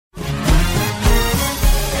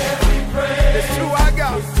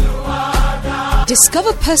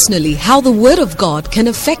Discover personally how the Word of God can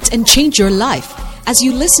affect and change your life as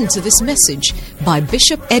you listen to this message by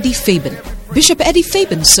Bishop Eddie Fabian. Bishop Eddie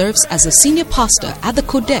Fabian serves as a senior pastor at the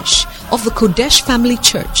Kodesh of the Kodesh Family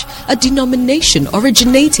Church, a denomination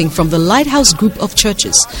originating from the Lighthouse Group of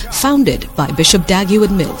Churches founded by Bishop Dag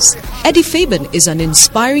Heward-Mills. Eddie Fabian is an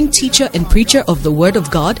inspiring teacher and preacher of the Word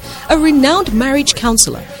of God, a renowned marriage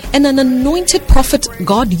counselor, and an anointed prophet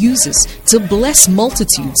God uses to bless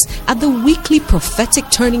multitudes at the weekly prophetic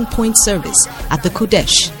turning point service at the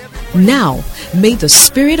Kodesh. Now, may the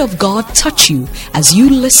Spirit of God touch you as you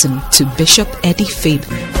listen to Bishop Eddie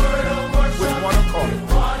Fabian.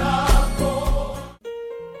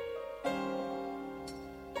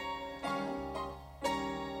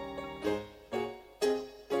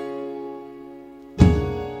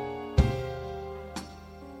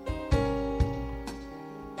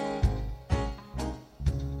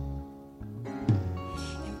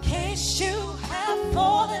 In case you have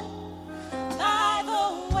fallen by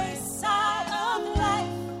the wayside of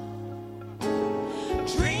life,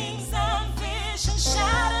 dreams and visions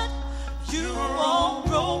shattered, you are all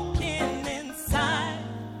broken inside.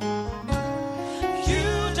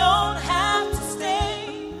 You don't have to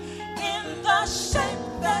stay in the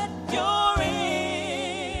shape that you're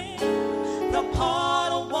in. The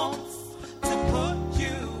potter wants to put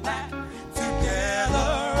you back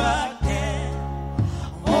together again.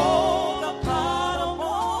 Oh, the potter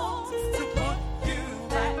wants to put you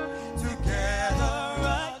back together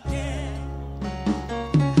again.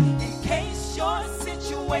 In case your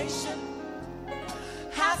situation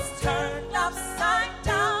has turned upside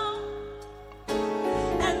down,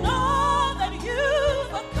 and all that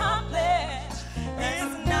you've accomplished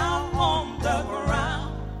is now on the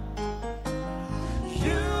ground.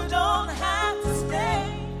 You don't have to stay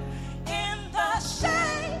in the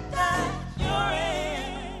shade that you're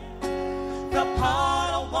in. The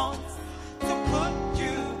potter wants to put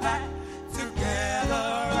you back together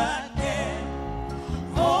again.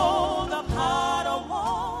 Oh, the potter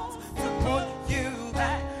wants to put you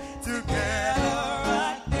back together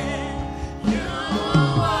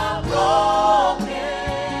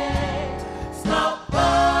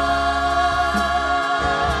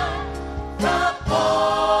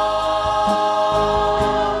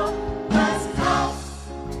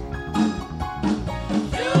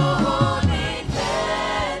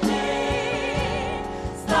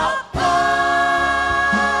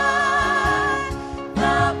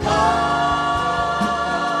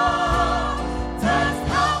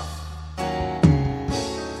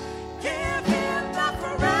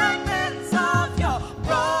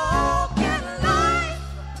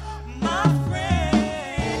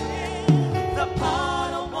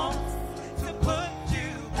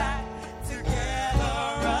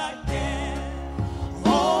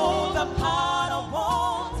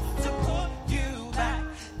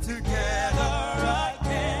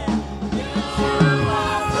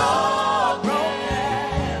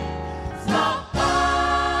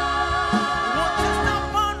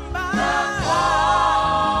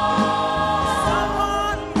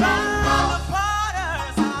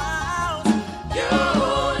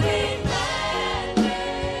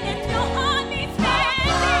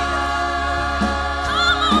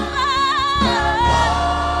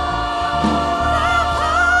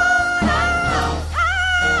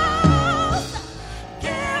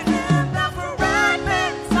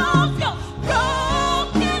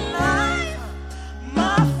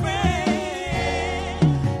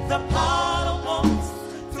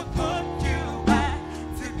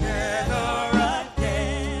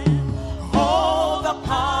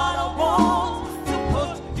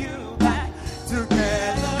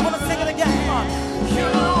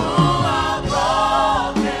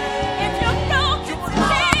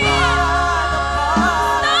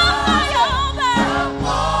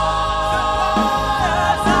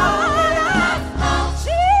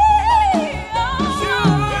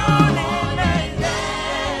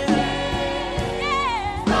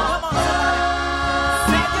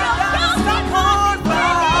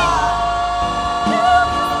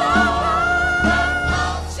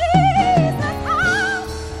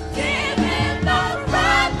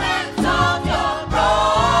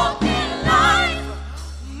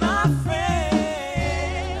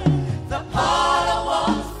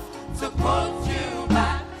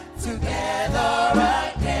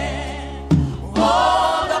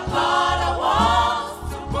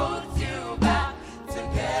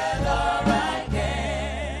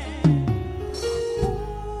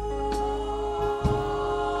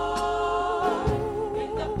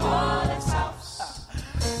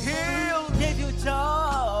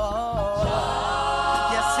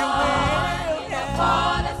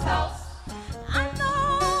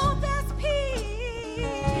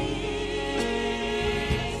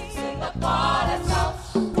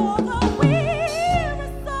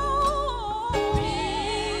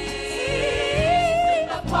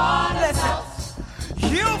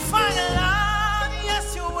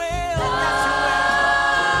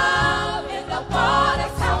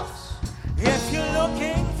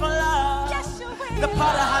The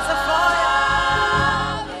potter has a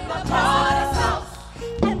fire. The potter's house.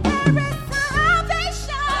 And there is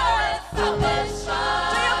salvation. Do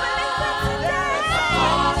you believe that today?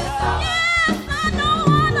 Yes, I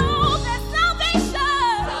know there's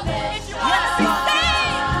salvation. If you want to be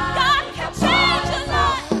saved, God can change your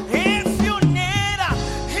life. If you need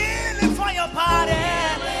healing for your body,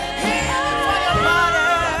 healing for your body,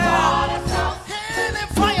 healing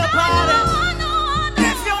for your body.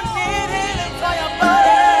 If you need healing for your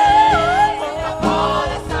body,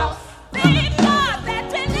 big God that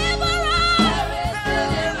delivers.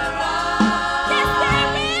 Yes,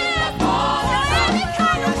 there is. For any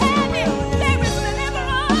kind of healing, there is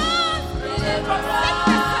deliverance from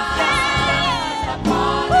sickness and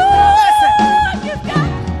pain. Listen, you've got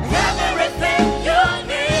everything you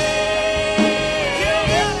need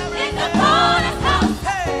in the potter's house.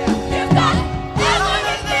 You've got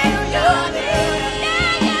everything you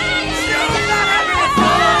need. You've got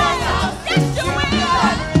everything. Yes, you will.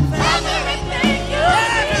 Everything you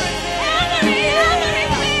need.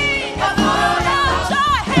 Everything. Love,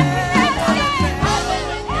 joy, happiness. Listen, you've got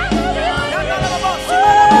everything.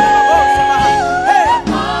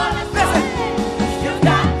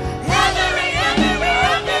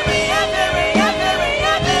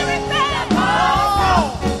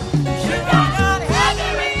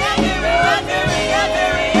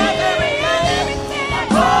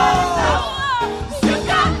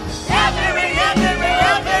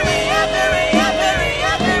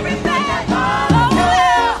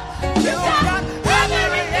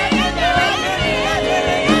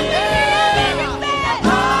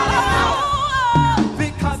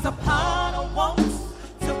 Because the potter wants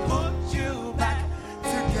to put you back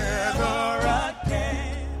together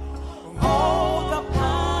again. Oh, the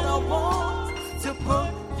potter wants to put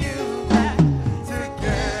you back together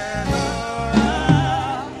again.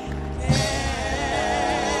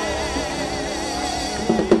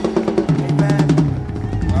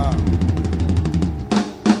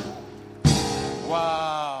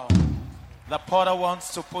 Wow. The potter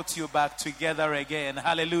wants to put you back together again.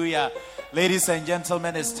 Hallelujah. Ladies and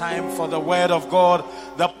gentlemen, it's time for the word of God.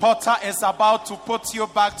 The potter is about to put you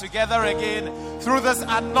back together again through this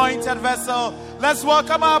anointed vessel. Let's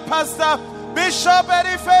welcome our pastor, Bishop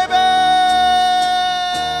Eddie Fabian.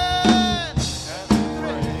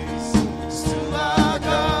 Praise to our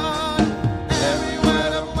God. Every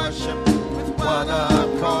word of worship with one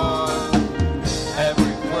accord.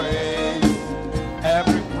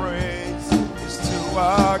 Every praise is to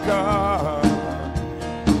our God.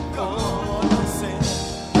 Oh, sing,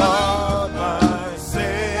 God my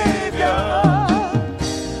Savior,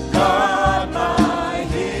 God my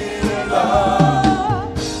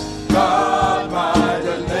healer, God my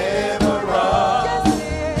deliverer.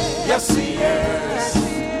 Yes, He is.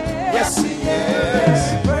 Yes, He is.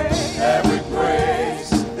 Every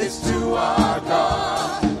praise is to our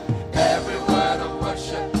God. Every word of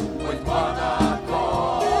worship with one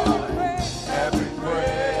accord.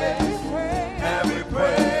 Every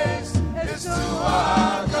praise is to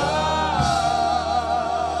our God.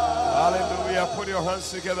 Hallelujah. Put your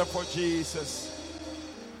hands together for Jesus.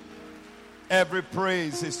 Every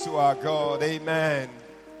praise is to our God. Amen.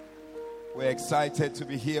 We're excited to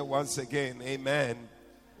be here once again. Amen.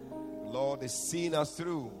 The Lord is seeing us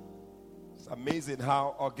through. It's amazing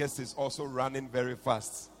how August is also running very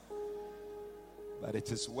fast. But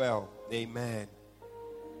it is well. Amen.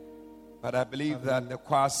 But I believe that the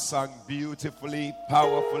choir sang beautifully,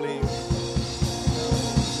 powerfully.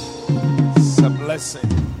 It's a blessing.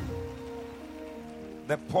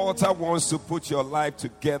 The potter wants to put your life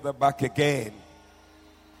together back again.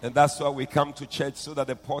 And that's why we come to church, so that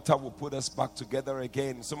the potter will put us back together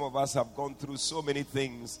again. Some of us have gone through so many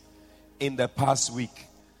things in the past week.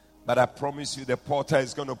 But I promise you, the potter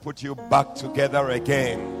is going to put you back together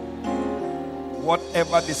again.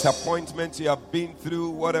 Whatever disappointment you have been through,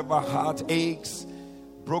 whatever heartaches,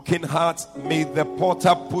 broken hearts, may the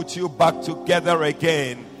potter put you back together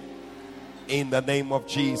again. In the name of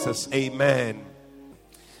Jesus. Amen.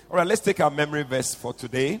 All right, let's take our memory verse for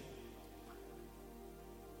today.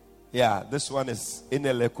 Yeah, this one is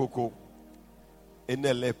Inelekuku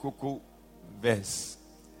verse.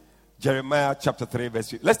 Jeremiah chapter 3 verse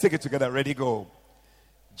 15. Let's take it together. Ready, go.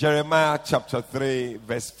 Jeremiah chapter 3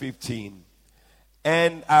 verse 15.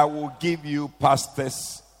 And I will give you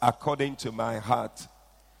pastors according to my heart,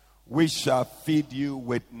 which shall feed you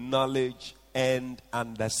with knowledge and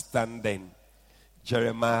understanding.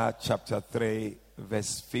 Jeremiah chapter 3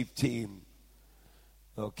 verse 15.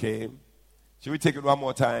 Okay. Should we take it one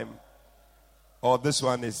more time? Or this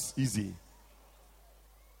one is easy?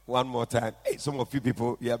 One more time. Hey, some of you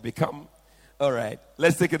people, you have become All right.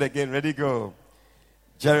 Let's take it again. Ready, go.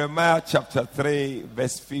 Jeremiah chapter 3,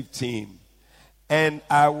 verse 15. And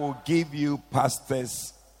I will give you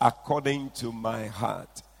pastors according to my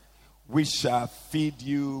heart, which shall feed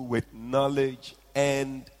you with knowledge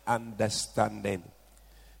and understanding.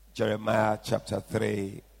 Jeremiah chapter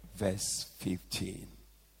 3, verse 15.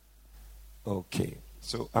 Okay.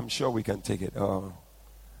 So I'm sure we can take it. Oh,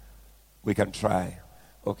 we can try.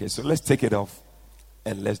 Okay, so let's take it off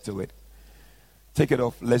and let's do it. Take it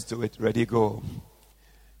off, let's do it. Ready, go.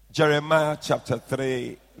 Jeremiah chapter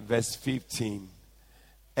 3, verse 15.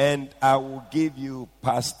 And I will give you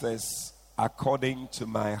pastors according to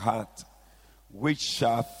my heart, which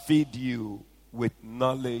shall feed you with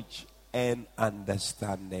knowledge and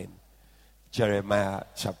understanding. Jeremiah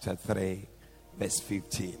chapter 3, verse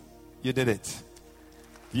 15. You did it.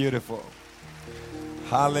 Beautiful.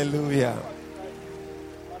 Hallelujah.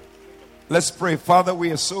 Let's pray. Father, we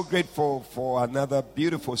are so grateful for another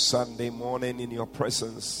beautiful Sunday morning in your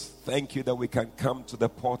presence. Thank you that we can come to the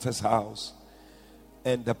Potter's house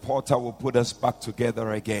and the Potter will put us back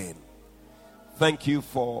together again. Thank you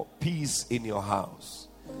for peace in your house.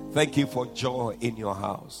 Thank you for joy in your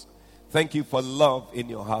house. Thank you for love in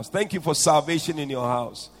your house. Thank you for salvation in your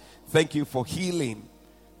house. Thank you for healing.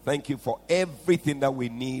 Thank you for everything that we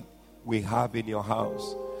need, we have in your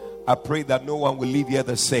house. I pray that no one will leave here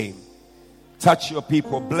the same. Touch your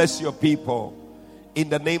people, bless your people. In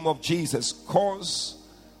the name of Jesus, cause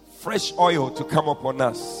fresh oil to come upon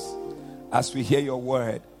us as we hear your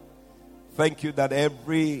word. Thank you that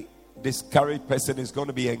every discouraged person is going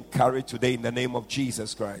to be encouraged today in the name of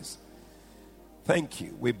Jesus Christ. Thank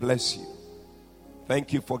you. We bless you.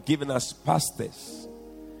 Thank you for giving us pastors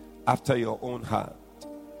after your own heart,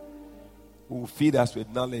 who will feed us with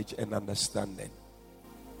knowledge and understanding.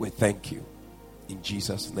 We thank you. In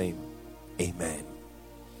Jesus' name, amen.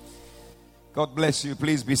 God bless you.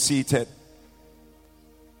 Please be seated.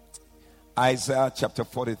 Isaiah chapter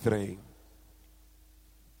 43.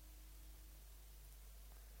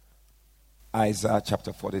 Isaiah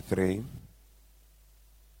chapter 43.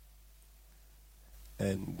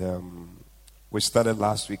 And we started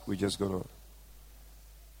last week. We're just going to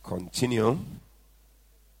continue.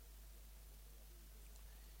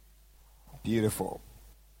 Beautiful.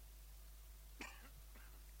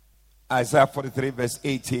 Isaiah 43 verse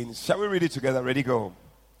 18. Shall we read it together? Ready, go.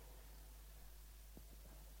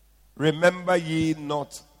 Remember ye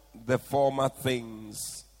not the former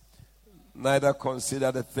things, neither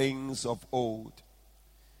consider the things of old.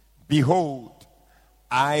 Behold,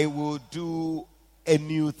 I will do a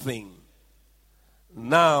new thing.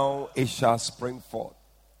 Now it shall spring forth.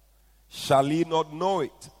 Shall ye not know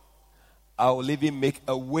it? I will even make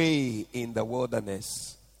a way in the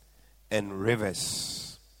wilderness and rivers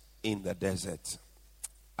in the desert.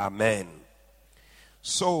 Amen.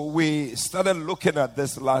 So we started looking at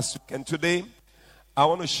this last week, and today I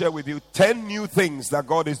want to share with you 10 new things that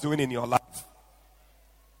God is doing in your life.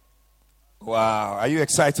 Wow, are you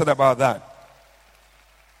excited about that?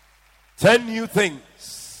 10 new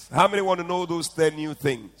things. How many want to know those 10 new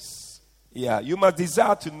things? Yeah, you must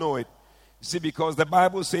desire to know it. You see, because the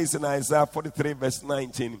Bible says in Isaiah 43 verse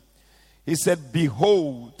 19, he said,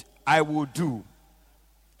 behold, I will do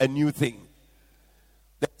a new thing.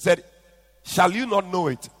 They said, shall you not know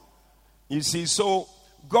it? You see, so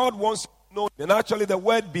God wants you to know it. And actually the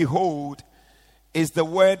word behold is the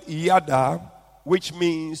word yada, which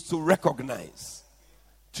means to recognize,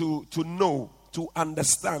 to know, to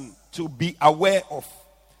understand, to be aware of.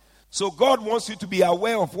 So God wants you to be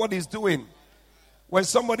aware of what he's doing. When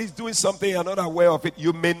somebody is doing something you're not aware of it,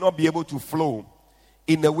 you may not be able to flow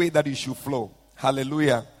in the way that you should flow.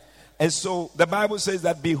 Hallelujah. And so the Bible says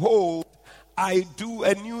that, behold, I do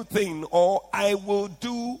a new thing, or I will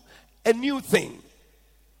do a new thing.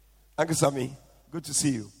 Uncle Sammy, good to see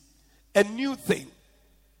you. A new thing.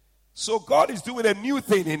 So God is doing a new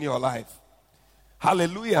thing in your life.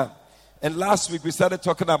 Hallelujah. And last week we started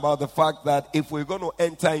talking about the fact that if we're going to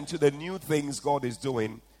enter into the new things God is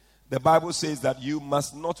doing, the Bible says that you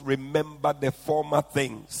must not remember the former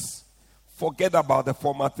things. Forget about the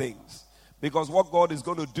former things. Because what God is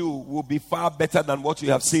going to do will be far better than what you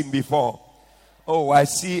have seen before. Oh, I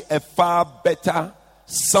see a far better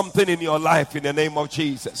something in your life in the name of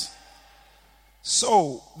Jesus.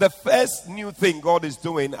 So, the first new thing God is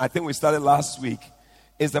doing, I think we started last week,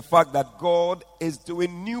 is the fact that God is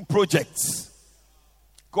doing new projects.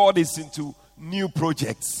 God is into new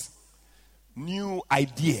projects, new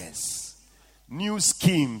ideas, new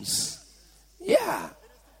schemes. Yeah,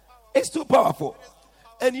 it's too powerful.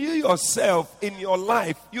 And you yourself in your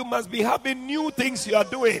life, you must be having new things you are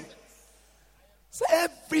doing. So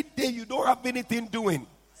every day you don't have anything doing.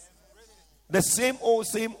 The same old,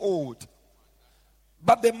 same old.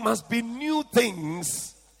 But there must be new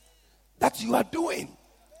things that you are doing.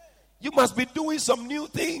 You must be doing some new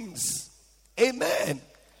things. Amen.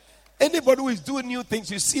 Anybody who is doing new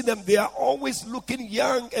things, you see them, they are always looking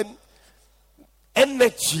young and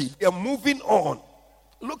energy. They are moving on.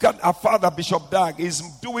 Look at our father, Bishop Dag. He's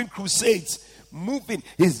doing crusades, moving.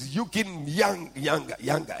 He's looking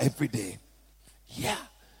younger every day. Yeah.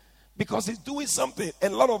 Because he's doing something.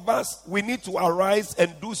 And a lot of us, we need to arise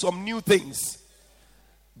and do some new things.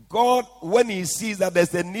 God, when he sees that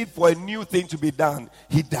there's a need for a new thing to be done,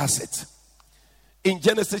 he does it. In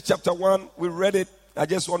Genesis chapter 1, we read it. I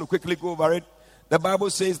just want to quickly go over it. The Bible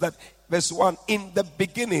says that, verse 1, in the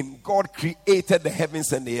beginning, God created the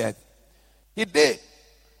heavens and the earth. He did.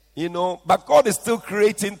 But God is still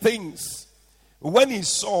creating things. When he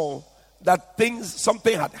saw that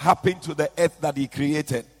something had happened to the earth that he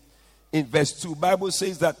created, in verse 2, Bible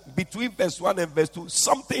says that between verse 1 and verse 2,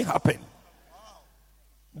 something happened.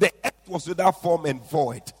 The earth was without form and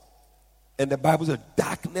void. And the Bible says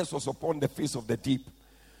darkness was upon the face of the deep.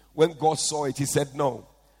 When God saw it, he said, no,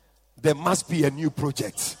 there must be a new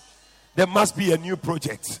project. There must be a new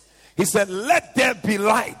project. He said, let there be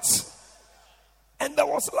light. And there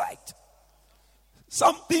was light.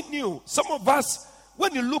 Something new. Some of us,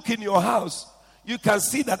 when you look in your house, you can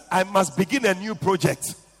see that I must begin a new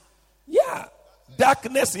project. Yeah.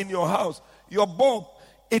 Darkness in your house. Your bulb,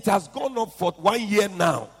 it has gone up for 1 year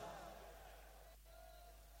now.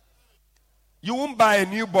 You won't buy a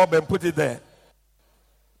new bulb and put it there.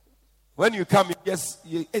 When you come, you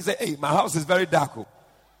say, hey, my house is very dark.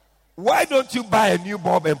 Why don't you buy a new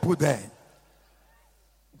bulb and put there?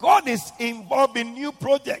 God is involved in new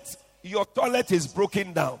projects. Your toilet is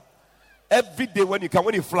broken down. Every day when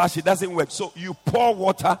you flush, it doesn't work. So you pour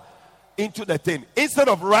water into the thing. Instead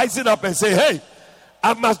of rising up and say, hey,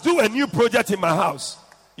 I must do a new project in my house.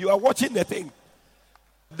 You are watching the thing.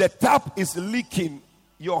 The tap is leaking.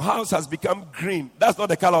 Your house has become green. That's not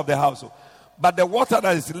the color of the house. But the water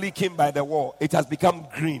that is leaking by the wall, it has become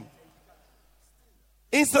green.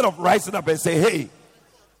 Instead of rising up and say, hey,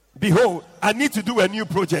 behold, I need to do a new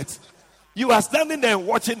project. You are standing there and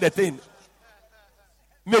watching the thing.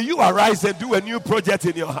 May you arise and do a new project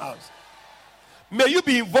in your house. May you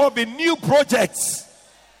be involved in new projects.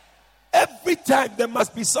 Every time there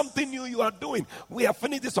must be something new you are doing. We have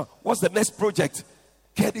finished this one. What's the next project?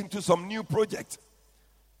 Get into some new project.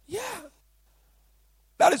 Yeah.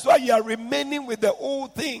 That is why you are remaining with the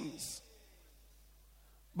old things.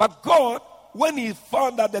 But God, when he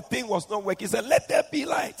found that the thing was not working, he said, let there be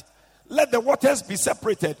light. Let the waters be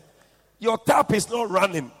separated. Your tap is not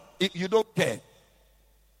running. You don't care.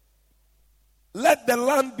 Let the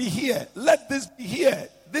land be here. Let this be here.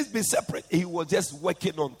 This be separate. He was just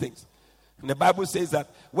working on things. And the Bible says that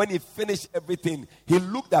when he finished everything, he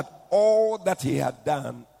looked at all that he had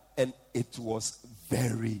done and it was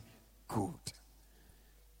very good.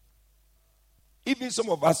 Even some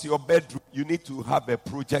of us, your bedroom, you need to have a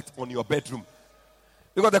project on your bedroom.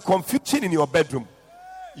 Because the confusion in your bedroom,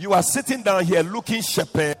 you are sitting down here looking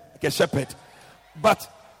like a shepherd. But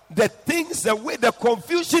the things, the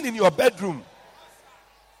confusion in your bedroom,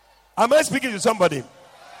 am I speaking to somebody?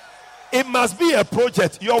 It must be a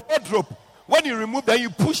project. Your wardrobe, when you remove that, you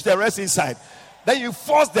push the rest inside. Then you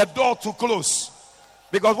force the door to close.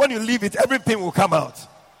 Because when you leave it, everything will come out.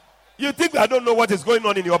 You think I don't know what is going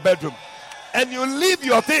on in your bedroom. And you leave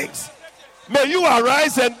your things. May you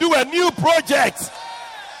arise and do a new project.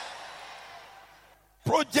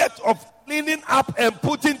 Project of cleaning up and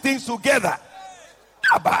putting things together.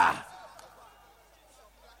 Abba.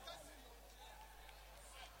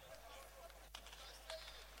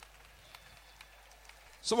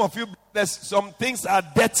 Some of you, some things are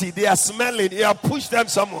dirty. They are smelling. You have pushed them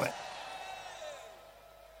somewhere.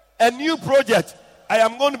 A new project. I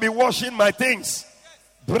am going to be washing my things.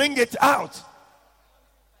 Bring it out.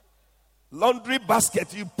 Laundry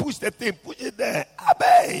basket. You push the thing. Put it there.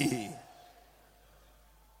 Abe.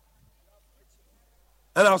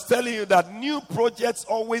 And I was telling you that new projects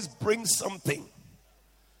always bring something.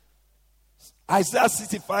 Isaiah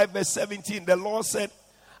 65 verse 17. The Lord said,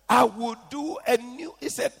 I will do a new. He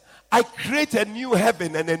said, I create a new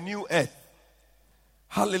heaven and a new earth.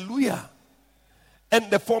 Hallelujah. And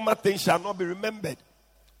the former things shall not be remembered,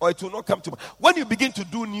 or it will not come to mind. When you begin to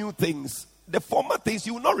do new things, the former things,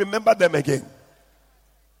 you will not remember them again.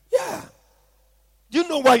 Yeah. Do you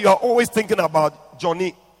know why you are always thinking about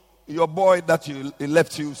Johnny, your boy that he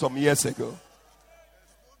left you some years ago?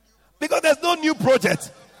 Because there's no new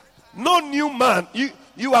project, no new man.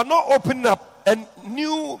 You are not opening up, and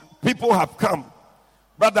new people have come.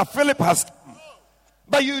 Brother Philip has come.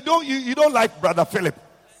 But you don't like Brother Philip.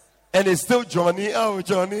 And it's still Johnny. Oh,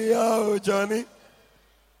 Johnny. Oh, Johnny.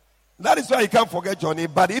 That is why you can't forget Johnny.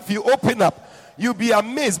 But if you open up, you'll be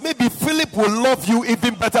amazed. Maybe Philip will love you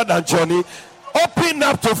even better than Johnny. Open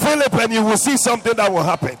up to Philip and you will see something that will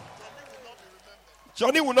happen.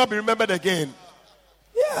 Johnny will not be remembered again.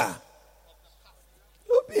 Yeah.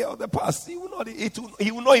 You'll be of the past. He will not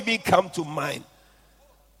even come to mind.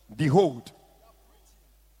 Behold,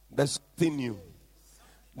 there's something new.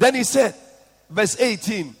 Then he said, verse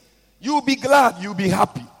 18, you will be glad, you will be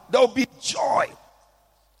happy. There will be joy.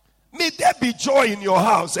 May there be joy in your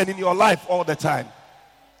house and in your life all the time.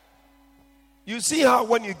 You see how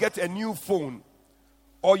when you get a new phone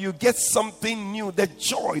or you get something new, the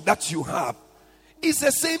joy that you have, it's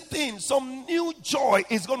the same thing. Some new joy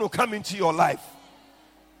is going to come into your life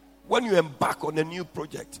when you embark on a new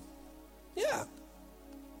project. Yeah.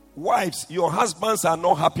 Wives, your husbands are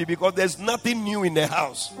not happy because there's nothing new in the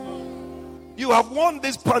house. You have worn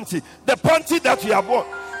this panty. The panty that you have worn,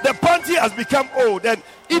 the panty has become old and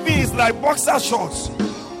even it's like boxer shorts.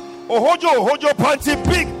 Ohojo panty,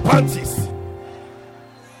 big panties.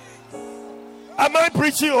 Am I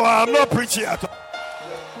preaching or I'm not preaching at all?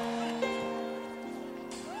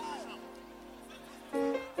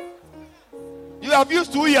 You have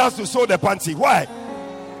used 2 years to sew the panty. Why?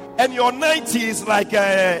 And your 90 is like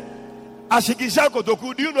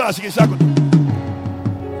ashikishakotoku. Do you know ashikishakotoku?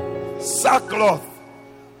 Sackcloth.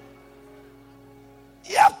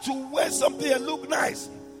 You have to wear something and look nice.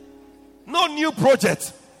 No new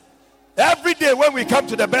project. Every day when we come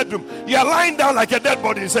to the bedroom, you are lying down like a dead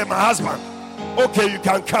body. You say, my husband, okay, you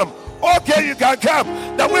can come. Okay, you can come.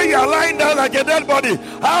 The way you are lying down like a dead body,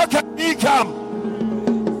 how can he come?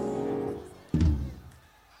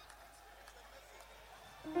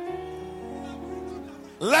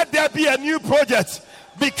 Let there be a new project.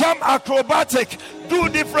 Become acrobatic. Do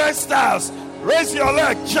different styles. Raise your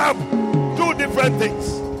leg, jump. Do different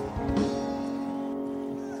things.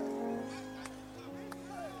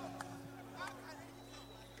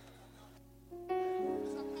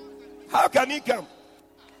 How can he come?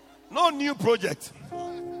 No new project.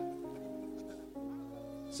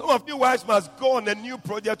 Some of you wives must go on a new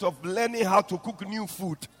project of learning how to cook new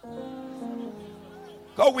food.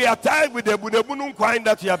 Because we are tired with the bunebunu wine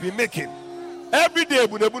that you have been making. Every day,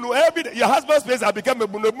 bunebunu, every day. Your husband's face has become a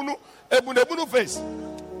bunebunu face.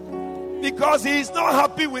 Because he is not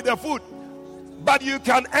happy with the food. But you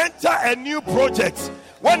can enter a new project.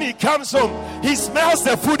 When he comes home, he smells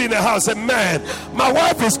the food in the house. And man, my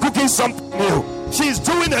wife is cooking something new. She's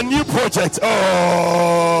doing a new project.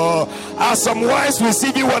 Oh, are some wives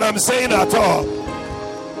receiving what I'm saying at all?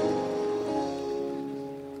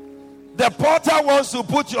 The potter wants to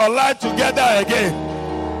put your life together again.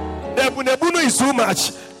 The bunebunu is too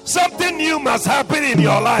much. Something new must happen in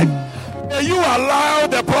your life. May you allow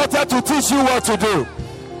the potter to teach you what to do.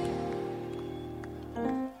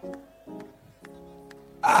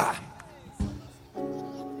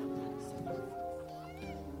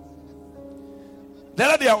 The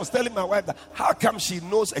other day I was telling my wife that how come she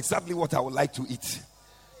knows exactly what I would like to eat.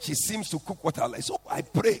 She seems to cook what I like. So I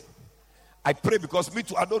pray because me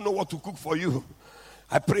too, I don't know what to cook for you.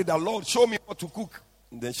 I pray that Lord show me what to cook.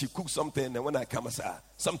 And then she cooks something, and when I come, I say,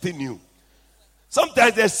 something new.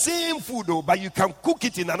 Sometimes the same food though, but you can cook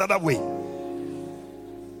it in another way.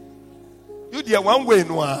 You do one way,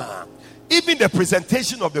 no. Even the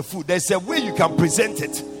presentation of the food, there's a way you can present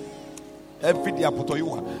it. Every day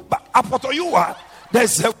apotoyua. But apotoyua,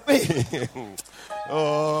 there's a way.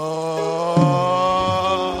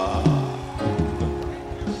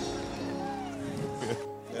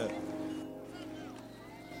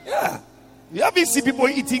 Yeah. You haven't seen people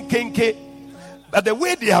eating kenke, but the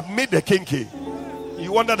way they have made the kenke,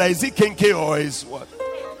 you wonder that is it kenke or is what?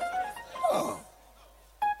 Oh.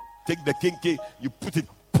 Take the kenke, you put it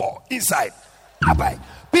inside.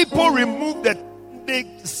 People remove they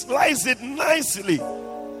slice it nicely.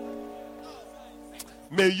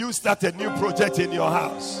 May you start a new project in your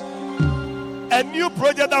house. A new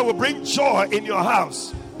project that will bring joy in your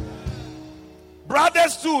house.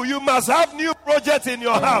 Brothers too, you must have new projects in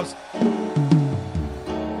your house.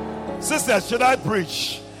 Sisters, should I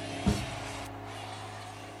preach?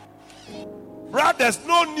 Brothers,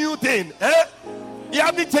 no new thing. You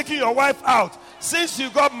haven't taken your wife out since you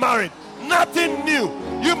got married. Nothing new.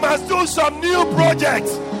 You must do some new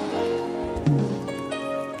projects.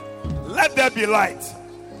 Let there be light.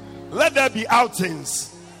 Let there be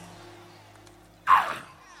outings.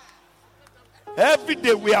 Every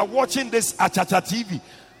day we are watching this Achacha TV.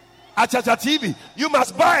 Achacha TV. You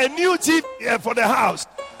must buy a new TV for the house.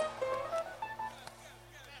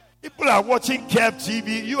 are watching Kev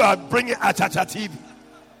TV. You are bringing Achacha TV.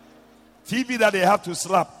 TV that they have to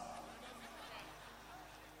slap.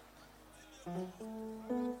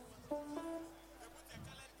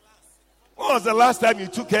 When was the last time you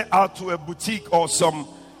took her out to a boutique or some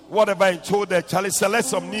whatever and told her, Charlie, select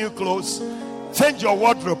some new clothes, change your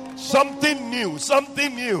wardrobe, something new,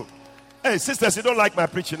 something new. Hey, sisters, you don't like my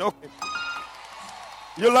preaching, okay?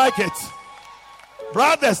 You like it.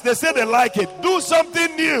 Brothers, they say they like it. Do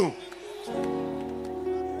something new.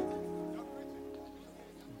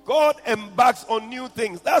 God embarks on new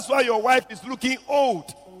things. That's why your wife is looking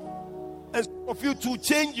old. And some of you to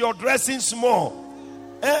change your dressing small.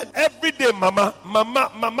 And every day,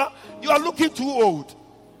 mama, you are looking too old.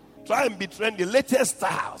 Try and be trendy, latest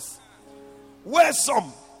styles. Wear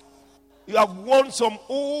some. You have worn some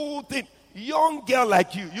old thing. Young girl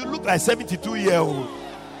like you look like 72-year-old.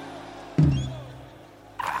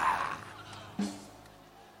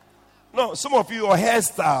 No, some of you, your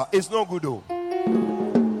hairstyle is not good though.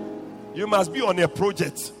 You must be on a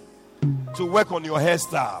project to work on your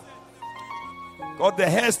hairstyle. Because the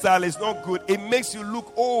hairstyle is not good. It makes you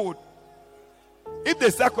look old. If they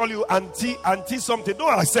start calling you auntie something,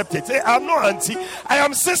 don't accept it. Say, I'm not auntie. I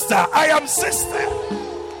am sister. I am sister.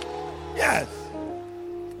 Yes.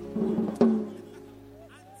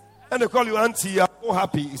 And they call you auntie, you are so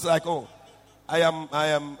happy. It's like, oh, I am,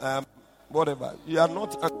 whatever. You are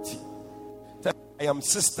not auntie. I am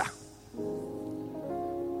sister.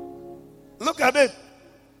 Look at it.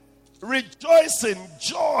 Rejoicing,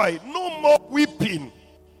 joy, no more weeping.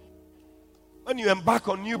 When you embark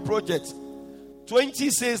on new projects, 20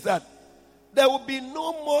 says that there will be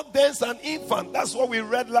no more dance and infant. That's what we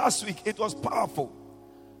read last week. It was powerful.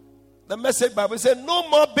 The Message Bible said no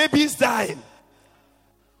more babies dying.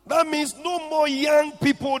 That means no more young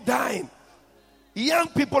people dying. Young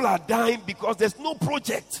people are dying because there's no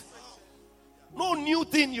project. No new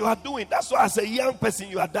thing you are doing. That's why as a young person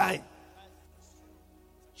you are dying.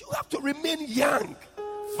 You have to remain young.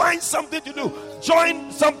 Find something to do.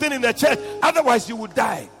 Join something in the church. Otherwise you will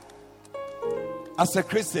die. As a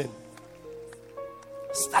Christian,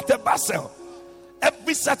 start a Basel.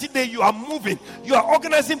 Every Saturday you are moving. You are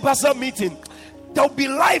organizing Basel meeting. There will be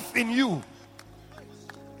life in you.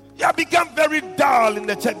 You have become very dull in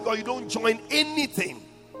the church because you don't join anything.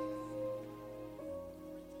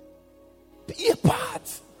 Be a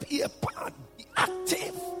part. Be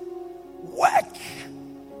active. Work.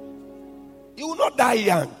 You will not die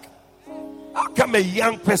young. How come a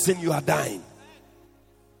young person you are dying?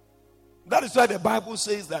 That is why the Bible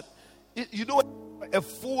says that you know a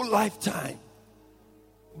full lifetime,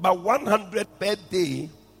 but 100th birthday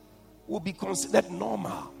will be considered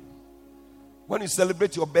normal. When you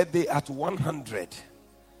celebrate your birthday at 100,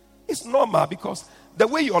 it's normal because the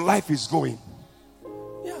way your life is going.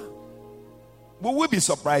 Yeah. We will be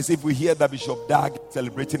surprised if we hear that Bishop Dag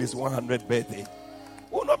celebrating his 100th birthday.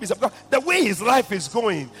 We will not be surprised. The way his life is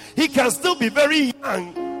going, he can still be very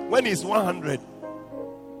young when he's 100.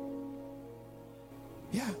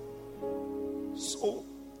 Yeah. So,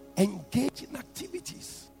 engage in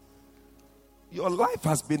activities. Your life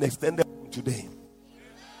has been extended from today.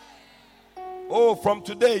 Oh, from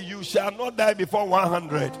today, you shall not die before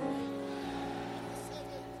 100.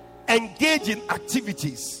 Engage in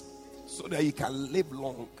activities so that you can live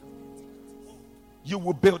long. You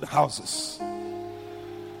will build houses.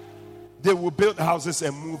 They will build houses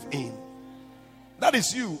and move in. That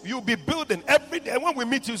is you. You'll be building every day. And when we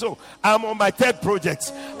meet you, so I'm on my 3rd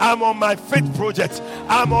project. I'm on my 5th project.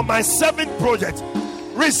 I'm on my 7th project.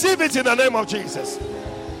 Receive it in the name of Jesus.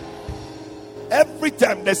 Every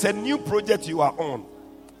time there's a new project you are on.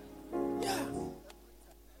 Yeah.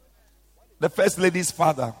 The First Lady's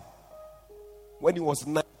father, when he was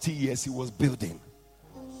 90 years, he was building.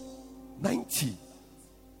 90.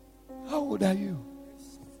 How old are you?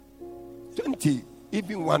 20.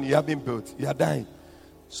 Even one you haven't built, you are dying.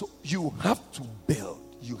 So you have to build.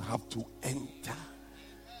 You have to enter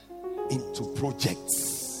into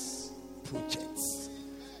projects. Projects.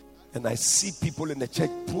 And I see people in the church,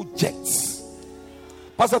 projects.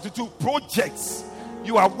 Pastor Tutu, projects.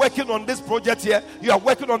 You are working on this project here. You are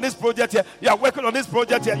working on this project here. You are working on this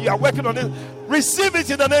project here. You are working on this. Receive it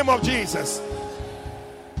in the name of Jesus.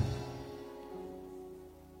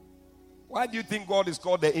 Why do you think God is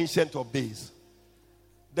called the Ancient of Days?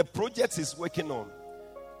 The projects he's working on.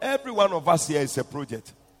 Every one of us here is a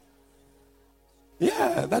project.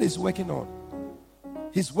 Yeah, that is working on.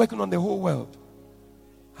 He's working on the whole world.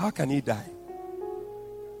 How can he die?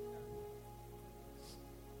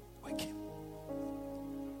 Working.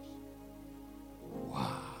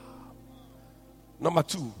 Wow. Number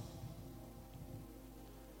 2.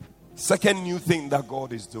 Second new thing that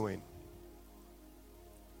God is doing.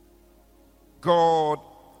 God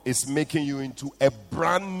is making you into a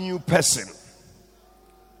brand new person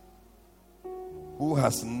who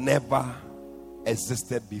has never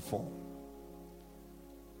existed before.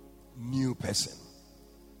 New person.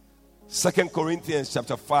 2 Corinthians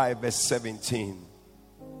chapter 5 verse 17.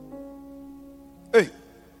 Hey,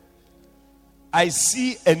 I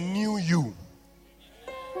see a new you.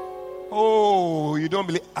 Oh, you don't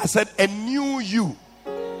believe? I said a new you.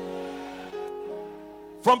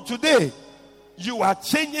 From today, you are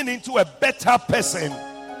changing into a better person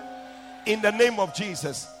in the name of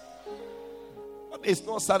Jesus. God is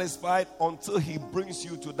not satisfied until He brings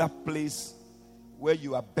you to that place where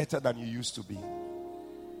you are better than you used to be.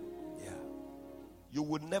 Yeah. You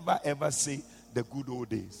would never ever say the good old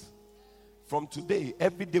days. From today,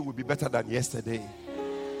 every day will be better than yesterday.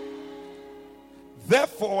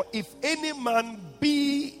 Therefore, if any man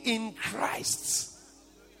be in Christ,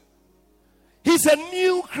 he's a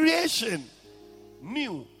new creation.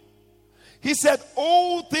 New. He said,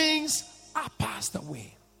 all things are passed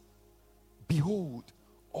away. Behold,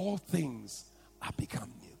 all things are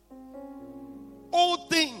become new. All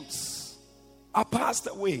things are passed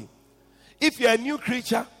away. If you're a new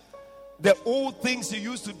creature, the old things you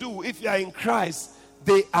used to do, if you are in Christ,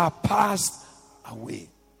 they are passed away.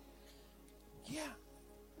 Yeah.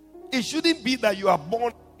 It shouldn't be that you are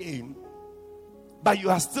born again, but you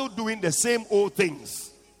are still doing the same old things.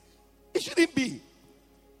 It shouldn't be.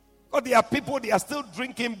 Because there are people, they are still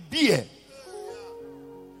drinking beer.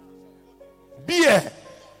 Beer.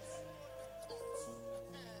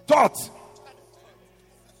 Thought.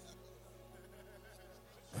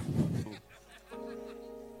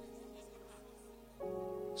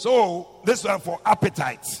 So, this one for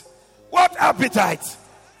appetite. What appetite?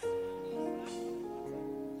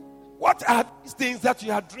 What are these things that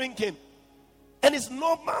you are drinking? And it's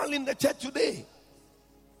normal in the church today.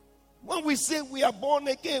 When we say we are born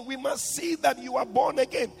again, we must see that you are born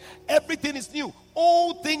again. Everything is new.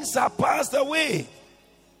 All things are passed away.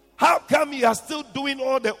 How come you are still doing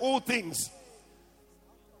all the old things?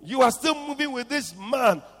 You are still moving with this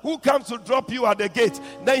man who comes to drop you at the gate.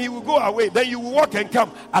 Then he will go away. Then you will walk and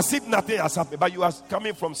come as if nothing has happened. But you are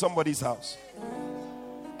coming from somebody's house.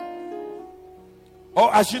 Or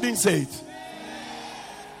I shouldn't say it.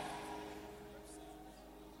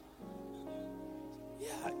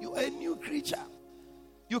 Yeah, you are a new creature.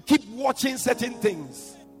 You keep watching certain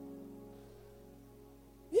things.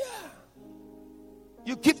 Yeah.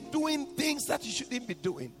 You keep doing things that you shouldn't be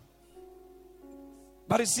doing.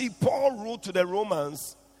 But you see, Paul wrote to the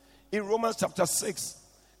Romans in Romans chapter 6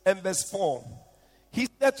 and verse 4. He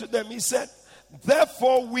said to them, he said,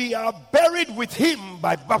 therefore we are buried with him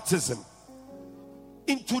by baptism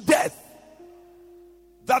into death,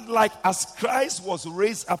 that like as Christ was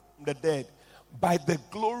raised up from the dead by the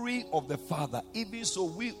glory of the Father, even so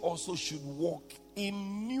we also should walk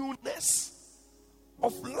in newness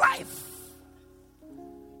of life.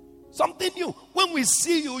 Something new. When we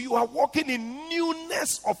see you, you are walking in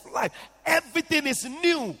newness of life. Everything is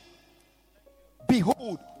new.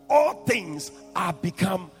 Behold, all things are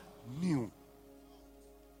become new.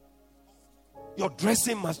 Your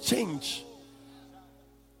dressing must change.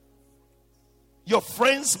 Your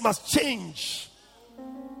friends must change.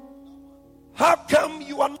 How come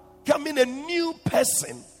you are not becoming a new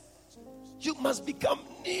person? You must become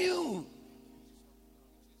new.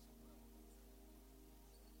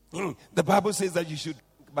 The Bible says that you should,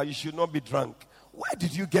 but you should not be drunk. Where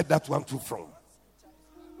did you get that one from?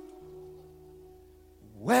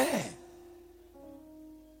 Where?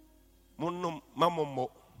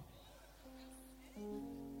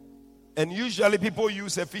 And usually people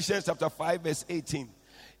use Ephesians chapter 5 verse 18.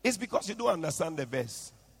 It's because you don't understand the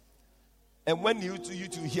verse. And when you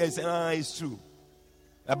two hear it, say, it's true.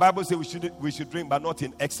 The Bible says we should drink, but not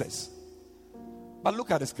in excess. But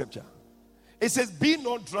look at the scripture. It says, be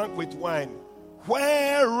not drunk with wine,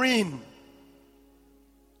 wherein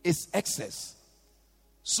is excess.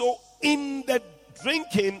 So in the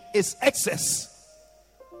drinking is excess.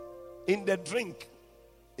 In the drink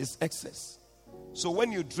is excess. So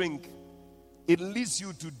when you drink, it leads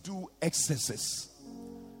you to do excesses.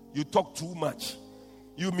 You talk too much.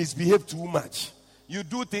 You misbehave too much. You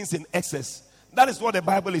do things in excess. That is what the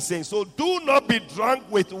Bible is saying. So do not be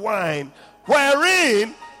drunk with wine,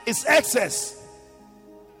 wherein is excess.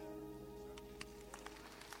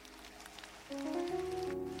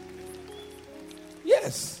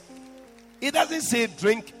 Yes. It doesn't say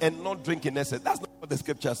drink and not drink in excess. That's not what the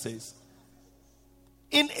scripture says.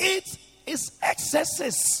 In it is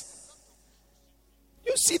excesses.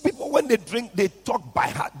 You see people when they drink, they talk by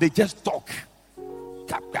heart. They just talk.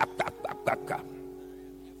 Cap, cap, cap, cap, cap, cap.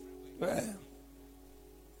 Yeah.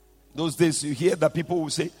 Those days you hear that people will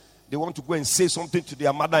say they want to go and say something to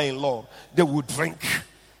their mother-in-law. They will drink.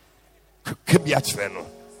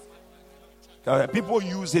 People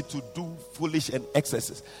use it to do foolish and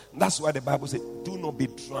excesses. That's why the Bible says, do not be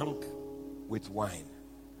drunk with wine,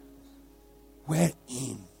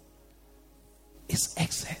 wherein is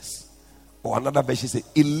excess. Or another version says,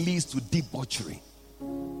 it leads to debauchery.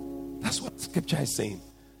 That's what scripture is saying.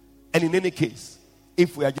 And in any case,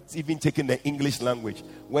 if we are just even taking the English language,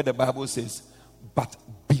 where the Bible says, but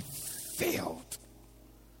be filled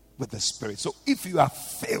with the Spirit. So if you are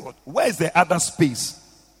filled, where is the other space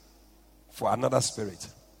for another spirit?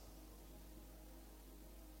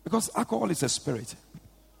 Because alcohol is a spirit.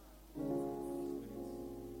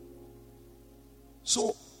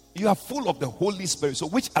 So you are full of the Holy Spirit. So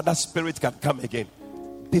which other spirit can come again?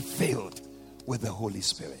 Be filled with the Holy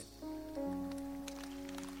Spirit.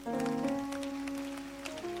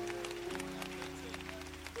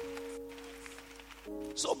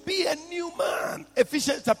 So be a new man.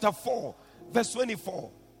 Ephesians chapter 4, verse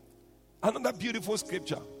 24. Another beautiful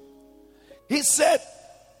scripture. He said,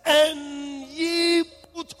 and ye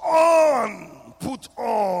put on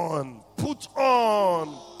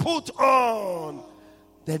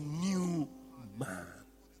the new man.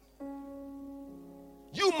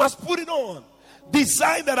 You must put it on.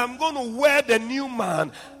 Decide that I'm going to wear the new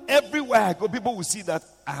man. Everywhere I go, people will see that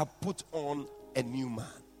I have put on a new man,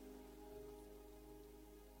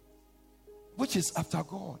 which is after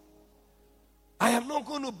God. I am not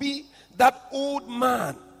going to be that old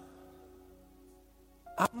man.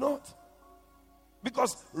 I'm not.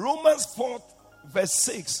 Because Romans 4 verse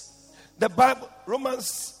 6, the Bible,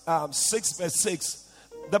 Romans 6 verse 6,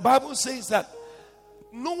 the Bible says that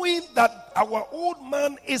knowing that our old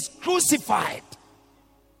man is crucified,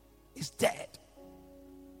 is dead.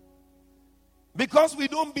 Because we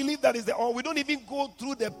don't believe that is the, or we don't even go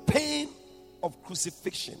through the pain of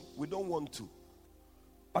crucifixion. We don't want to.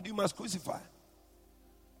 But you must crucify.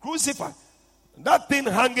 Crucify. That thing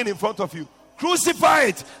hanging in front of you. Crucify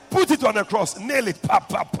it. Put it on the cross. Nail it. Pa,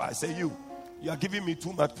 pa, pa. I say, you are giving me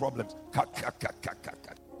too much problems. Ka, ka, ka, ka, ka,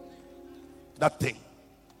 ka. That thing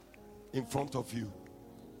in front of you.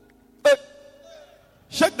 Hey,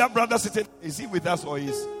 check that brother sitting. Is he with us or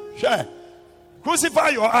is? Share. Crucify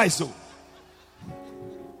your eyes. So.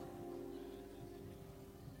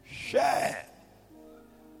 Share.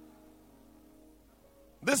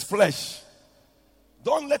 This flesh,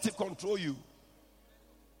 don't let it control you.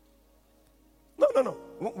 No.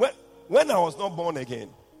 When I was not born again,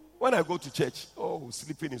 when I go to church,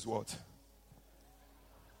 sleeping is what?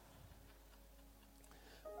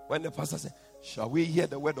 When the pastor said, shall we hear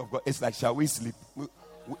the word of God? It's like, shall we sleep?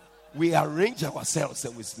 We arrange ourselves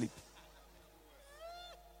and we sleep.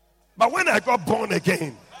 But when I got born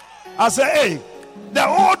again, I said, hey, the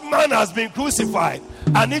old man has been crucified.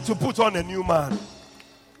 I need to put on a new man.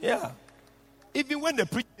 Yeah. Even when the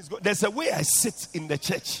preaching is good, there's a way I sit in the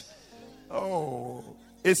church. Oh,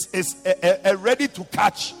 it's a ready to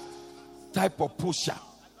catch type of posture.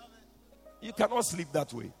 You cannot sleep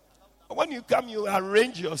that way. When you come, you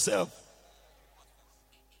arrange yourself.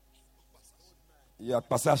 You are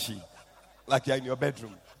Pasashi, like you're in your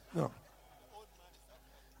bedroom. No.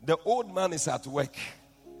 The old man is at work.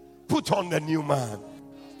 Put on the new man.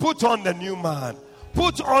 Put on the new man.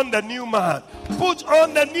 Put on the new man. Put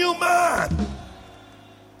on the new man.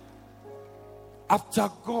 After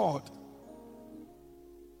God.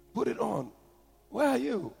 Put it on. Where are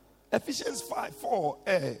you? Ephesians 5:4.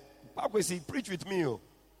 Hey, Pakwesi, preach with me.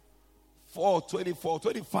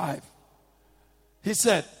 4:24-25. He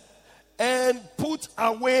said, and put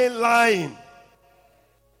away lying.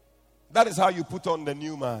 That is how you put on the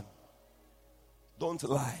new man. Don't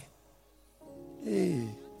lie. Hey.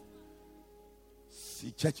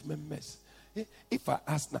 See, church members. If I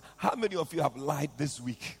ask now, how many of you have lied this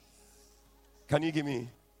week? Can you give me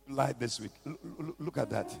lied this week? Look at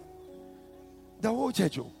that. The whole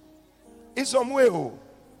church. It's somewhere.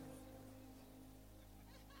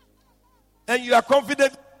 And you are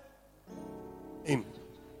confident in.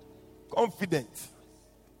 Confident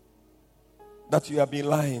that you have been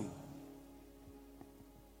lying.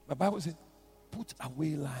 The Bible says, put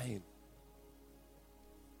away lying.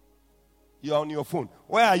 You are on your phone.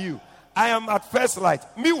 Where are you? I am at First Light.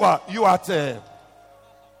 Meanwhile, you are at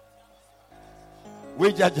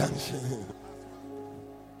Wager Junction.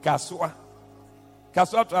 Kasua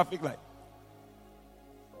traffic light.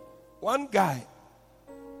 One guy,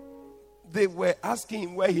 they were asking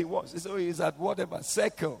him where he was. He said, he's at whatever,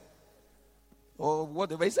 Circle. or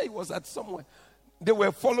whatever. He said he was at somewhere. They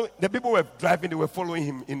were following, the people were driving, they were following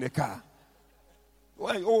him in the car.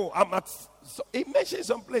 Well, oh, I'm at, so he mentioned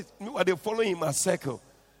some place. Meanwhile, they were following him at Circle.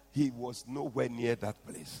 He was nowhere near that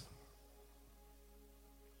place.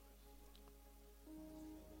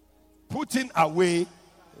 Putting away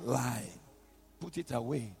lying. Put it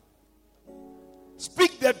away.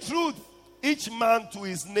 Speak the truth, each man to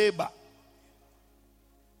his neighbor.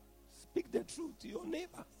 Speak the truth to your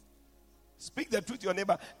neighbor. Speak the truth to your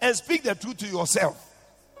neighbor and speak the truth to yourself.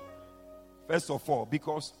 First of all,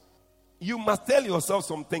 because you must tell yourself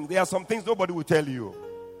something. There are some things nobody will tell you.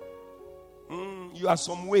 You are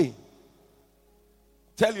some way.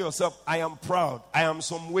 Tell yourself, I am proud. I am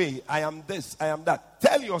some way. I am this. I am that.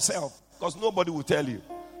 Tell yourself, because nobody will tell you.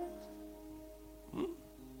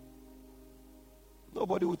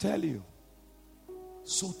 Nobody will tell you.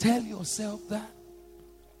 So tell yourself that.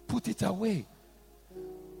 Put it away.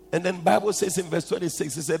 And then the Bible says in verse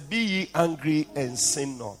 26, it said, be ye angry and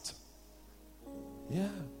sin not. Yeah.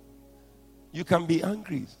 You can be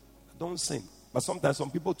angry. Don't sin. But sometimes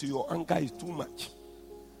some people, to your anger is too much.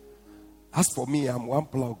 As for me, I'm one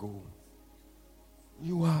plug.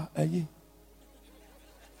 You are a ye.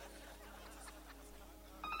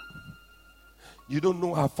 You don't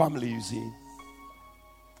know our family, you see.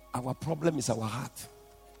 Our problem is our heart.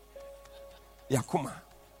 Yakuma.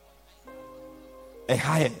 A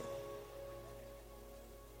higher.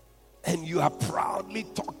 And you are proudly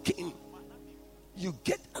talking. You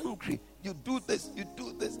get angry. You do this. You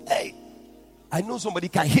do this. Hey. I know somebody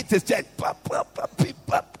can hit his chest.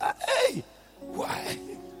 Hey. Why?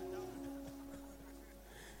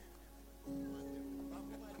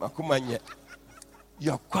 Makumanye.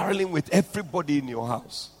 You are quarreling with everybody in your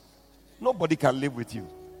house. Nobody can live with you.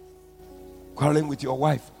 Quarreling with your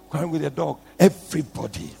wife, quarreling with your dog,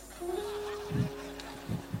 everybody.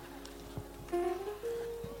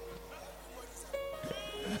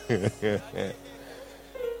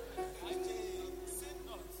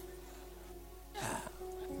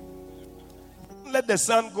 Let the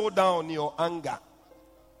sun go down your anger.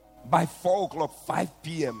 By 4 o'clock, 5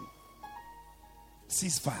 p.m.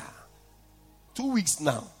 Ceasefire. 2 weeks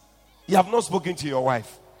now. You have not spoken to your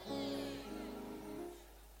wife.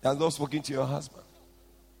 You have not spoken to your husband.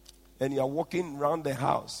 And you are walking around the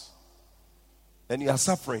house. And you are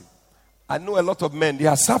suffering. I know a lot of men, they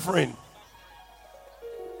are suffering.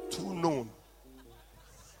 Too known.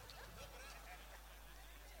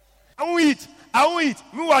 I won't eat. I won't eat.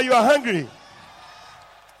 Meanwhile, you are hungry.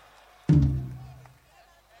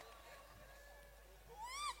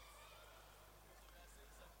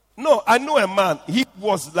 No, I know a man. He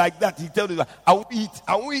was like that. He told you, I will eat,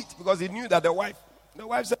 because he knew that the wife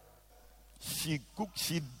said, she cooked,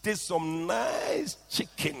 she did some nice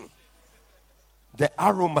chicken. The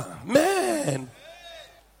aroma, man.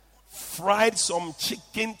 Fried some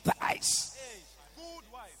chicken thighs.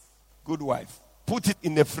 Good wife. Put it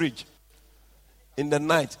in the fridge. In the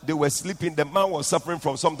night, they were sleeping. The man was suffering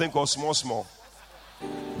from something called small.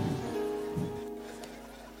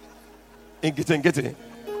 Ngete.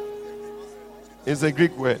 It's a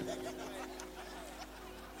Greek word.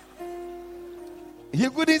 He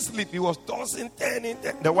couldn't sleep. He was tossing, turning.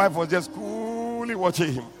 The wife was just coolly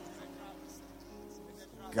watching him.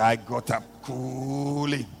 Guy got up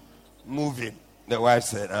coolly, moving. The wife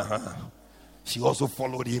said, She also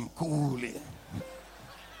followed him coolly.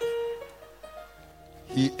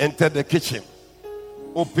 He entered the kitchen,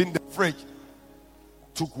 opened the fridge,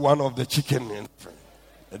 took one of the chicken in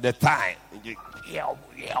the thigh. Yow.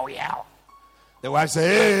 The wife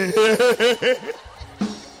said, hey.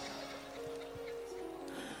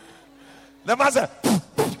 The man said,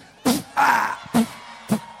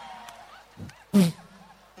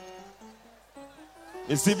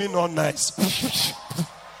 it's even not nice.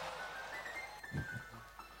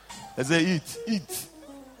 I say, eat.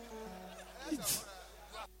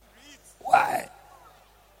 Why?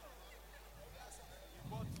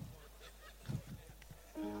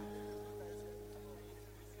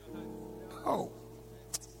 Oh.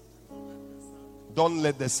 Don't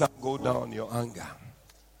let the sun go down your anger.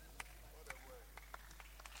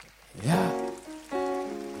 Yeah.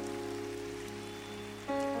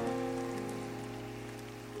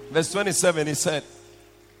 Verse 27, he said,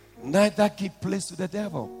 neither give place to the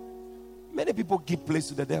devil. Many people give place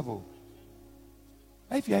to the devil.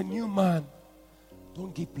 If you're a new man,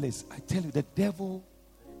 don't give place. I tell you, the devil,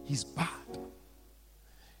 he's bad.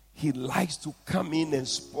 He likes to come in and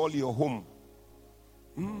spoil your home.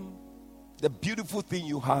 The beautiful thing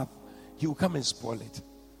you have, he will come and spoil it.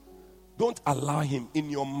 Don't allow him in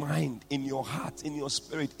your mind, in your heart, in your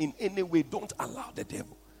spirit, in any way. Don't allow the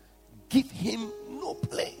devil. give him no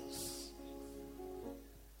place.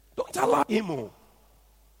 Don't allow him.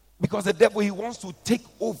 Because the devil, he wants to take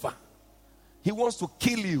over. He wants to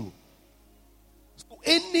kill you. So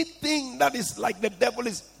anything that is like the devil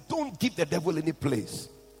is, don't give the devil any place.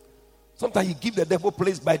 Sometimes you give the devil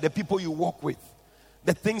place by the people you walk with,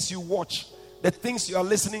 the things you watch, the things you are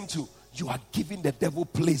listening to. You are giving the devil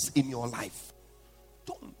place in your life.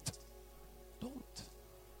 Don't.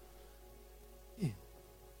 Yeah.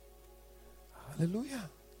 Hallelujah.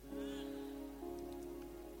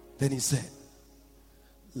 Then he said,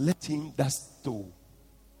 let him that stole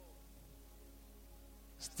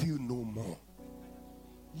steal no more.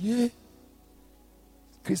 Yeah.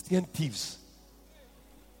 Christian thieves.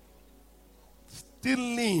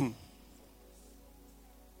 Stealing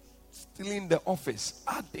the office,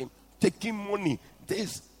 adding, taking money,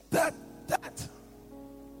 this, that.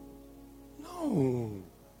 No.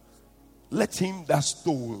 Let him that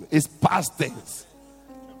stole is past tense.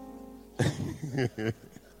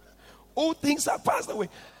 All things are passed away.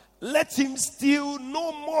 Let him steal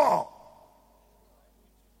no more.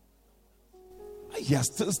 You are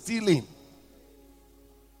still stealing.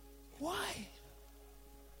 Why?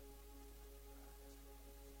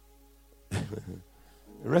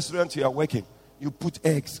 Restaurant you are working, you put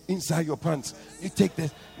eggs inside your pants. You take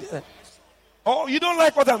this. Oh, you don't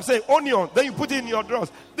like what I'm saying? Onion. Then you put it in your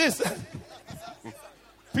drawers. This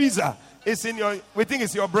pizza is in your. We think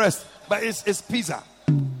it's your breast, but it's pizza.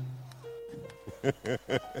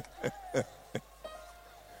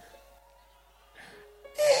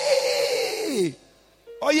 Hey!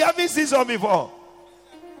 Oh, you haven't seen some before?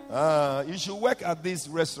 You should work at this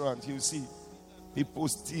restaurant. You see, people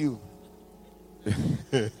steal.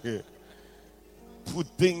 Put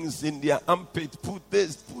things in their armpit. Put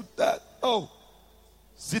this, put that. Oh,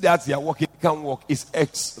 see that they are walking. Can't walk. It's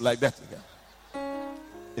X like that.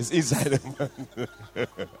 It's inside the man.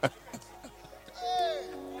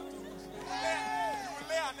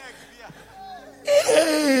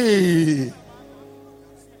 Hey!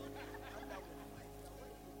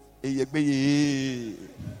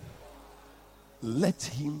 Let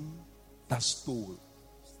him that stole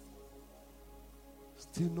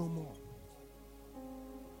steal no more.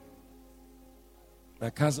 My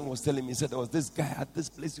cousin was telling me, he said there was this guy at this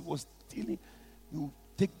place, he was stealing. You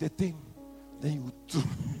take the thing, then you throw.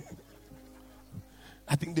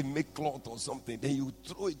 I think they make cloth or something. Then you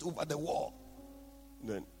throw it over the wall.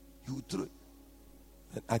 Then you throw it.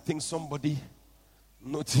 And I think somebody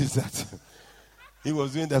noticed that he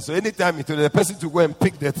was doing that. So anytime he told the person to go and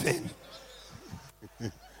pick the thing.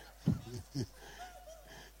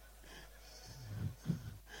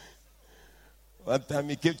 One time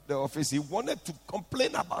he came to the office, he wanted to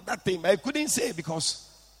complain about that thing, but I couldn't say because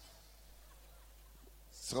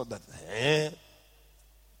so that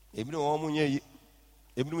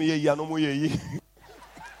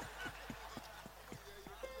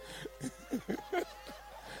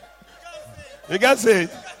you can't say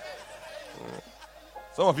it.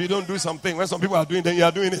 Some of you don't do something. When some people are doing, then you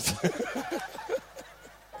are doing it.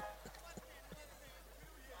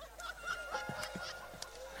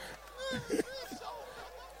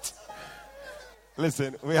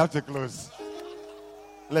 Listen, we have to close.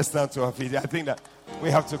 Let's stand to our feet. I think that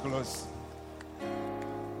we have to close.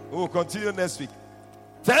 We will continue next week.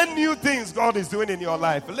 10 new things God is doing in your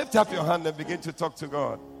life. Lift up your hand and begin to talk to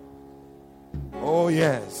God. Oh,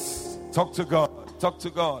 yes. Talk to God. Talk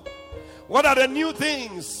to God. What are the new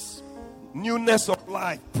things? Newness of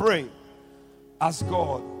life. Pray. Ask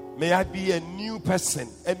God, may I be a new person.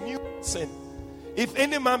 A new person. If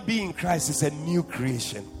any man be in Christ, is a new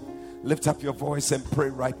creation. Lift up your voice and pray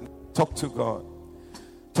right now. Talk to God.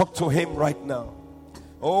 Talk to him right now.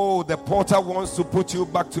 Oh, the porter wants to put you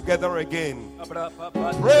back together again.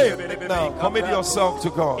 Pray right now. Commit yourself to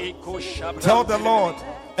God. Tell the Lord,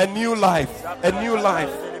 a new life. A new life.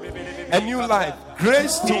 A new life.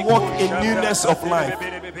 Grace to walk in newness of life.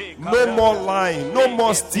 No more lying. No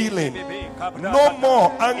more stealing. No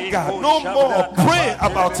more anger. No more. Pray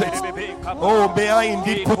about it. Oh, may I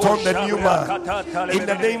indeed put on the new man. In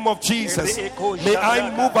the name of Jesus. May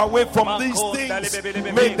I move away from these things.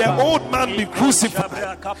 May the old man be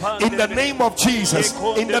crucified. In the name of Jesus.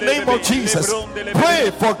 In the name of Jesus.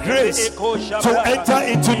 Pray for grace to enter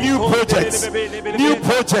into new projects. New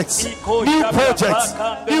projects. New projects.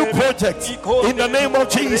 New projects. In the name of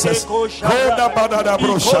Jesus. Oh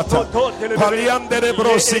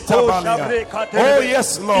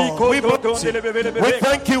yes, Lord. We bless you. We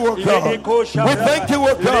thank you, O God. We thank you,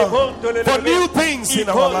 O God, for new things in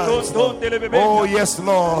our lives. Oh yes,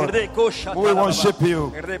 Lord. We worship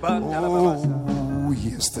you. Oh,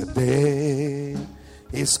 yesterday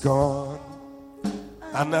is gone.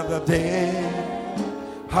 Another day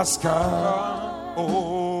has come.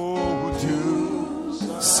 Oh, do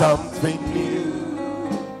something new.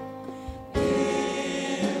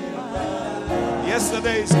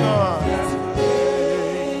 Yesterday is gone.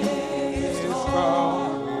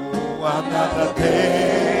 Oh, another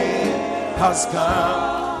day has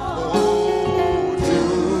come. Oh,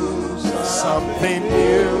 do something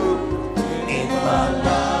new in my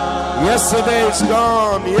life. Yesterday is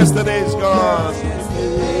gone. Yesterday is gone.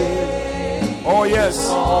 Oh yes.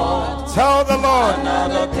 Tell the Lord.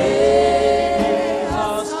 Another day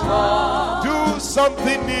has come. Do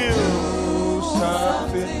something new. Do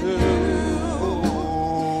something new.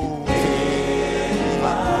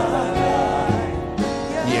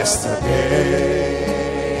 Yesterday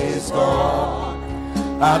is gone.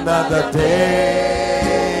 Another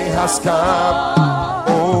day has come.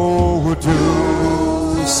 Oh,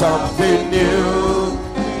 do something new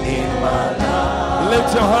in my life.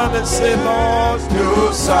 Lift your hand and say, Lord,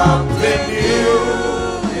 do something new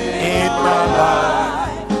in my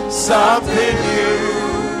life. Something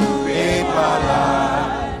new in my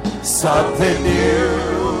life. Something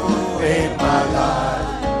new in my life.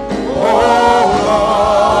 Oh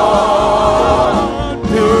Lord,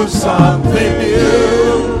 do something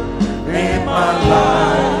new in my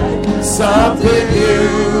life. Something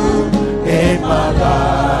new in my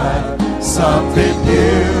life. Something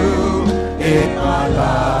new in my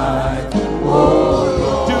life. Oh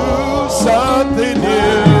Lord, do something new.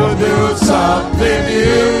 Do something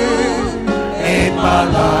new in my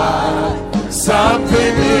life.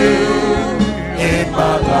 Something new in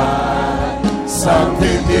my life.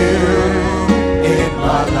 Something new in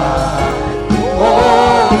my life.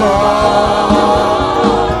 Oh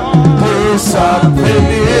Lord, do something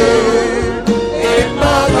new in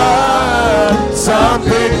my life.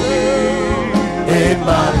 Something new in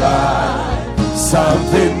my life.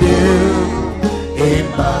 Something new in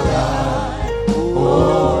my life.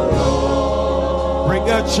 Oh Lord, bring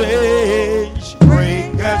a change.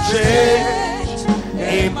 Bring a change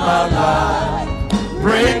in my life.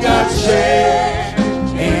 Bring a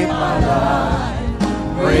change in my life.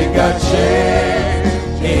 Bring a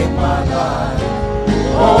change in my life.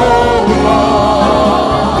 Oh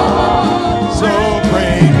Lord, so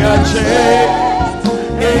bring a change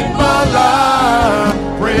in my life.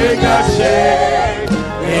 Bring a change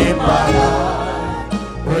in my life.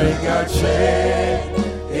 Bring a change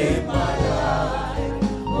in my life.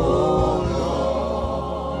 Oh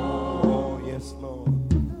Lord. Oh yes, Lord.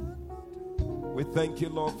 We thank you,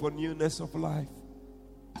 Lord, for newness of life.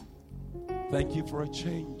 Thank you for a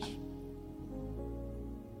change.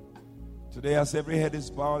 Today, as every head is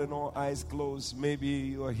bowed and all eyes closed, maybe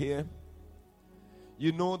you are here.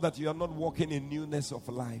 You know that you are not walking in newness of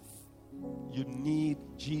life. You need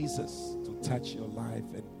Jesus to touch your life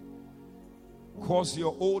and cause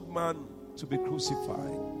your old man to be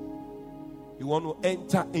crucified. You want to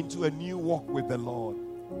enter into a new walk with the Lord.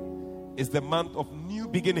 It's the month of new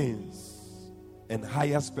beginnings and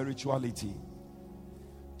higher spirituality.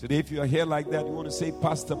 Today, if you are here like that, you want to say,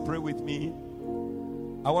 Pastor, pray with me.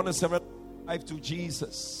 I want to surrender my life to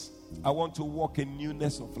Jesus. I want to walk in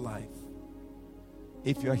newness of life.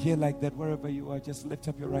 If you are here like that, wherever you are, just lift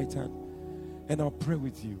up your right hand and I'll pray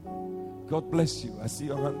with you. God bless you. I see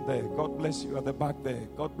your hand there. God bless you at the back there.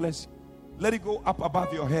 God bless you. Let it go up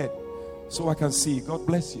above your head so I can see. God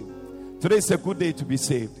bless you. Today is a good day to be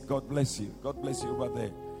saved. God bless you. God bless you over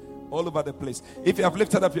there. All over the place. If you have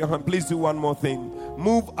lifted up your hand, please do one more thing.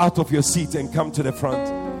 Move out of your seat and come to the front.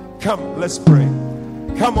 Come, let's pray.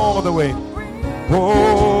 Come all the way.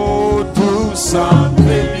 Oh, do something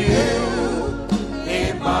new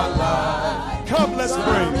in my life. Come, let's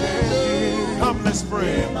pray. Come, let's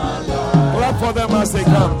pray. Clap for them as they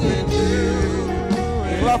come.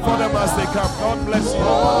 Clap for them as they come. God bless you.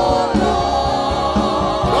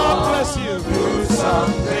 God bless you. Do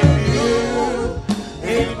something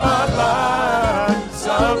in my life,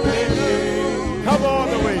 something new. Come all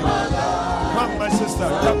the way. Come, my sister.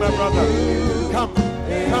 Come, my brother. Come,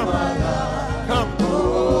 come, come.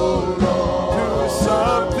 Oh Lord, do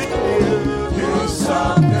something new. Do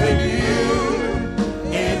something new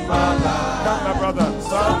in my life. Come, my brother.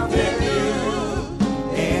 Something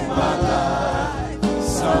new in my life.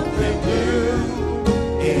 Something new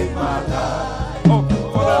in my life. Oh,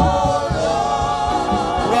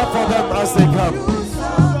 for them as they come.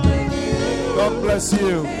 God bless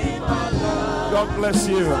you. God bless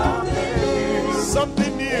you.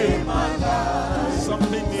 Something new.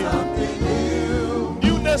 Something new.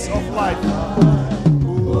 Newness of life.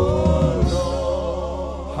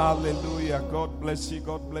 Hallelujah. God bless you.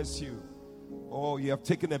 God bless you. Oh, you have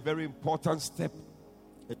taken a very important step.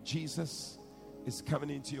 And Jesus is coming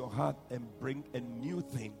into your heart and bring a new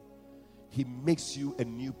thing. He makes you a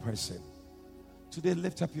new person. Today,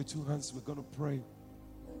 lift up your two hands. We're going to pray.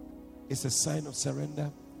 It's a sign of surrender.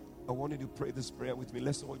 I want you to pray this prayer with me.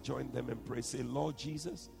 Let's all join them and pray. Say, Lord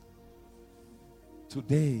Jesus,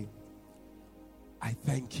 today I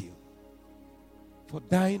thank you for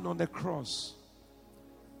dying on the cross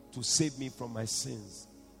to save me from my sins.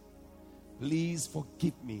 Please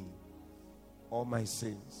forgive me all my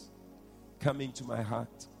sins. Come into my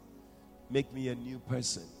heart. Make me a new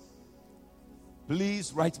person.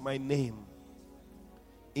 Please write my name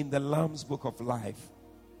in the Lamb's Book of Life.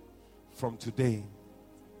 From today,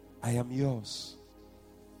 I am yours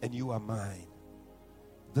and you are mine.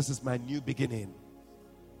 This is my new beginning.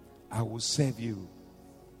 I will serve you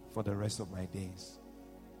for the rest of my days.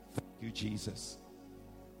 Thank you, Jesus,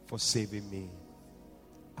 for saving me.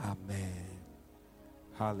 Amen.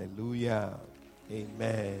 Hallelujah.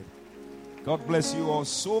 Amen. God bless you all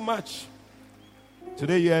so much.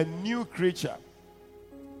 Today you are a new creature.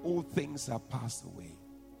 All things are passed away.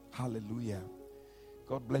 Hallelujah.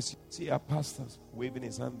 God bless you. See our pastor waving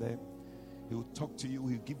his hand there. He will talk to you.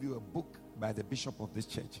 He'll give you a book by the bishop of this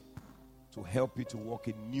church to help you to walk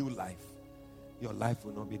in new life. Your life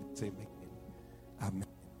will not be the same again. Amen.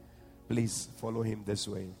 Please follow him this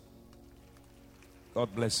way.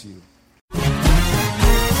 God bless you.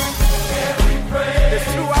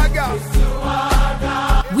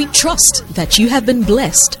 We trust that you have been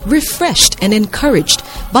blessed, refreshed, and encouraged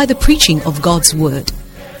by the preaching of God's Word.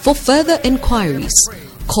 For further inquiries,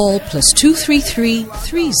 call +233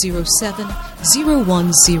 307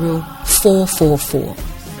 010 444.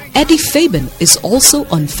 Eddie Fabian is also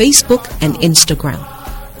on Facebook and Instagram.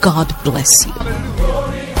 God bless you.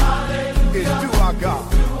 Hallelujah. It's to our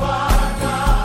God.